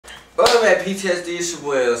Welcome back, PTSD. It's your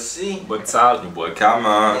boy LC. What's up? Your boy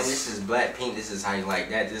Kama. And this is Blackpink. This is How You Like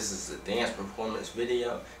That. This is a dance performance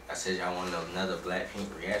video. I said y'all want another Blackpink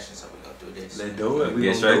reaction, so we're gonna do this. Let's do it. We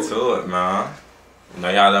get straight to it, man. You know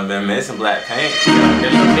y'all done been missing Blackpink.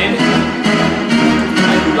 There's a minute.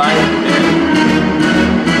 How you like it?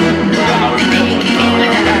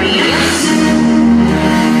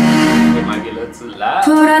 It might get a little too loud.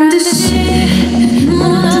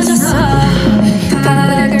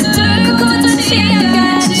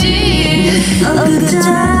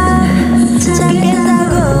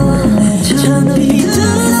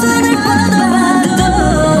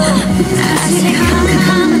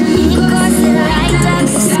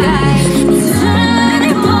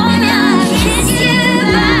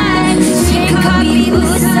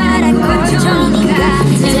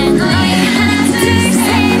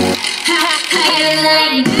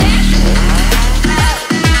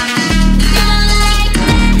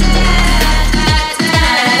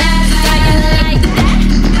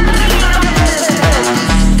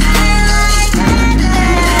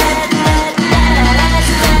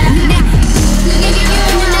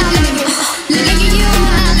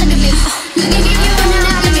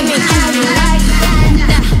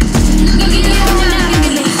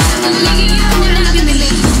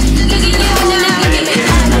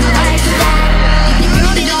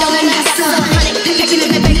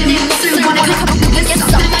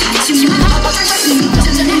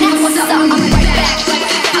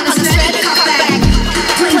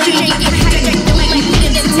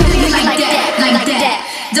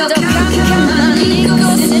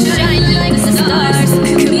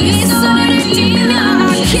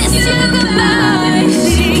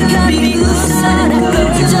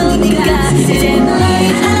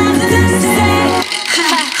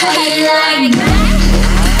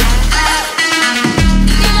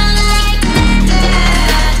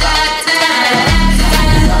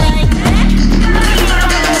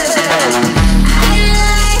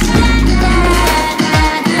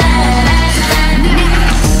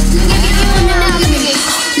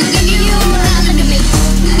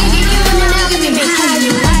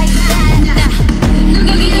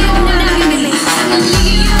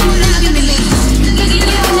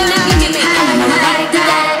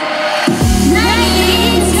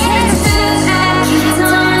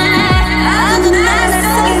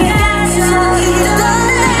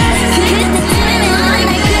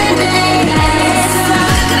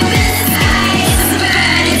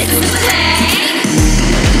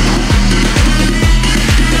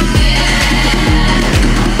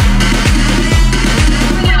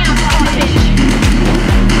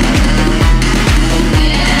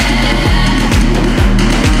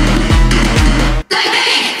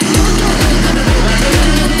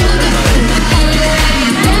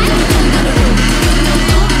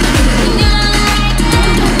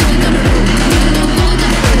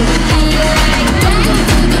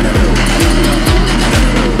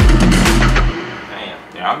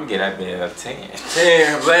 I'm gonna get that bit a 10.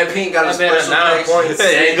 10. Blackpink got a special place.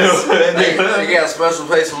 They got a special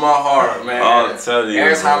place in my heart, man. I'll tell you.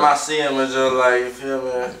 Every time I see them, it's just like, you feel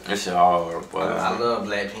me? It's your hard, but I love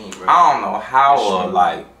Blackpink, bro. I don't know how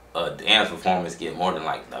like a dance performance get more than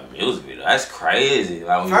like the music video. That's crazy.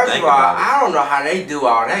 Like when First you think of all, about it. I don't know how they do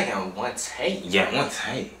all that in one take. Yeah, one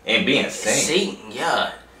take. And being synced.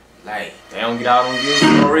 Yeah. Like, they don't get out on views for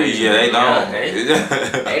no reason. Yeah, they don't.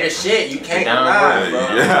 They the shit. You can't deny it, bro.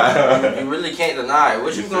 Yeah. You really can't deny it.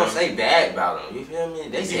 What you gonna say bad about them? You feel me?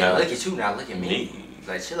 They say, look at you now, look at me.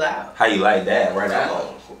 Like, chill out. How you like that? Right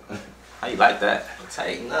out. How you like that?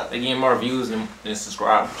 Tighten up. They getting more views than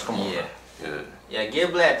subscribers. Come on. Yeah,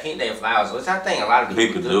 give Blackpink their flowers, which I think a lot of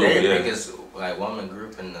people do. They're the biggest like woman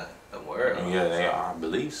group in the world. Yeah, they are. I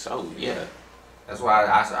believe so. Yeah. That's why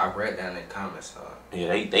I read down in the comments.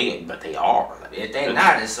 Yeah, but they are. Like, if they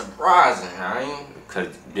not, it's surprising, right? Cause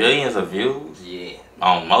billions of views. Yeah.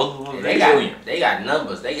 On multiple. They got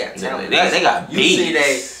numbers. They got talent. They got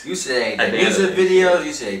beats. You see they music videos.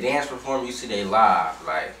 You see they dance perform. You see they live.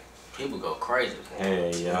 Like people go crazy.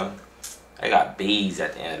 Yeah. They got bees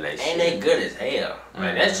at the end of that shit. And they good as hell.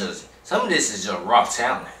 Like that's just some of this is just raw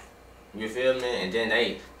talent. You feel me? And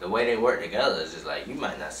then the way they work together is just like you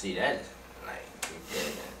might not see that.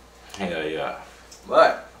 Hell yeah.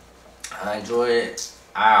 But I enjoy it.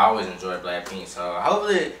 I always enjoy Blackpink. So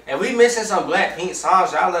hopefully, if we missing some Blackpink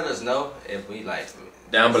songs, y'all let us know if we like.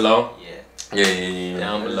 Down below. Yeah.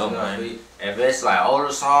 Down below, man. If it's like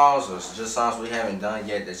older songs or just songs we haven't done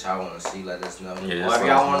yet that y'all want to see, let us know. Yeah, or if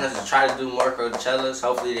y'all want us to try to do more Coachellas,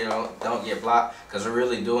 hopefully they don't get blocked, because we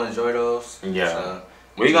really do enjoy those. Yeah. So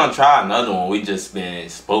We gonna try another one. We just been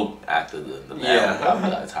spoke after the last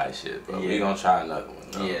one type shit, bro. Yeah. We gonna try another one.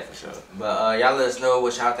 Though, Yeah, for sure. But y'all let us know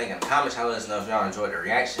what y'all think in the comments. Y'all let us know if y'all enjoyed the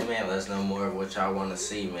reaction, man. Let us know more of what y'all want to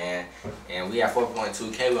see, man. And we at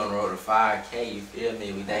 4.2K. We on the road to 5K. You feel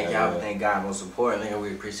me? We thank y'all. We thank God. Most importantly,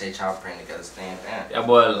 we appreciate y'all praying together, staying down. That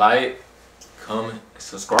boy like, comment,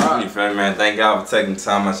 subscribe. You feel me, man? Thank y'all for taking the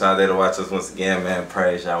time out y'all day to watch us once again, man.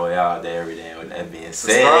 Praise y'all way all day, every day. And with that being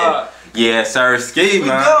said, Subscribe. yeah, sir, ski,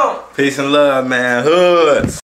 man. Go. Peace and love, man. Hood.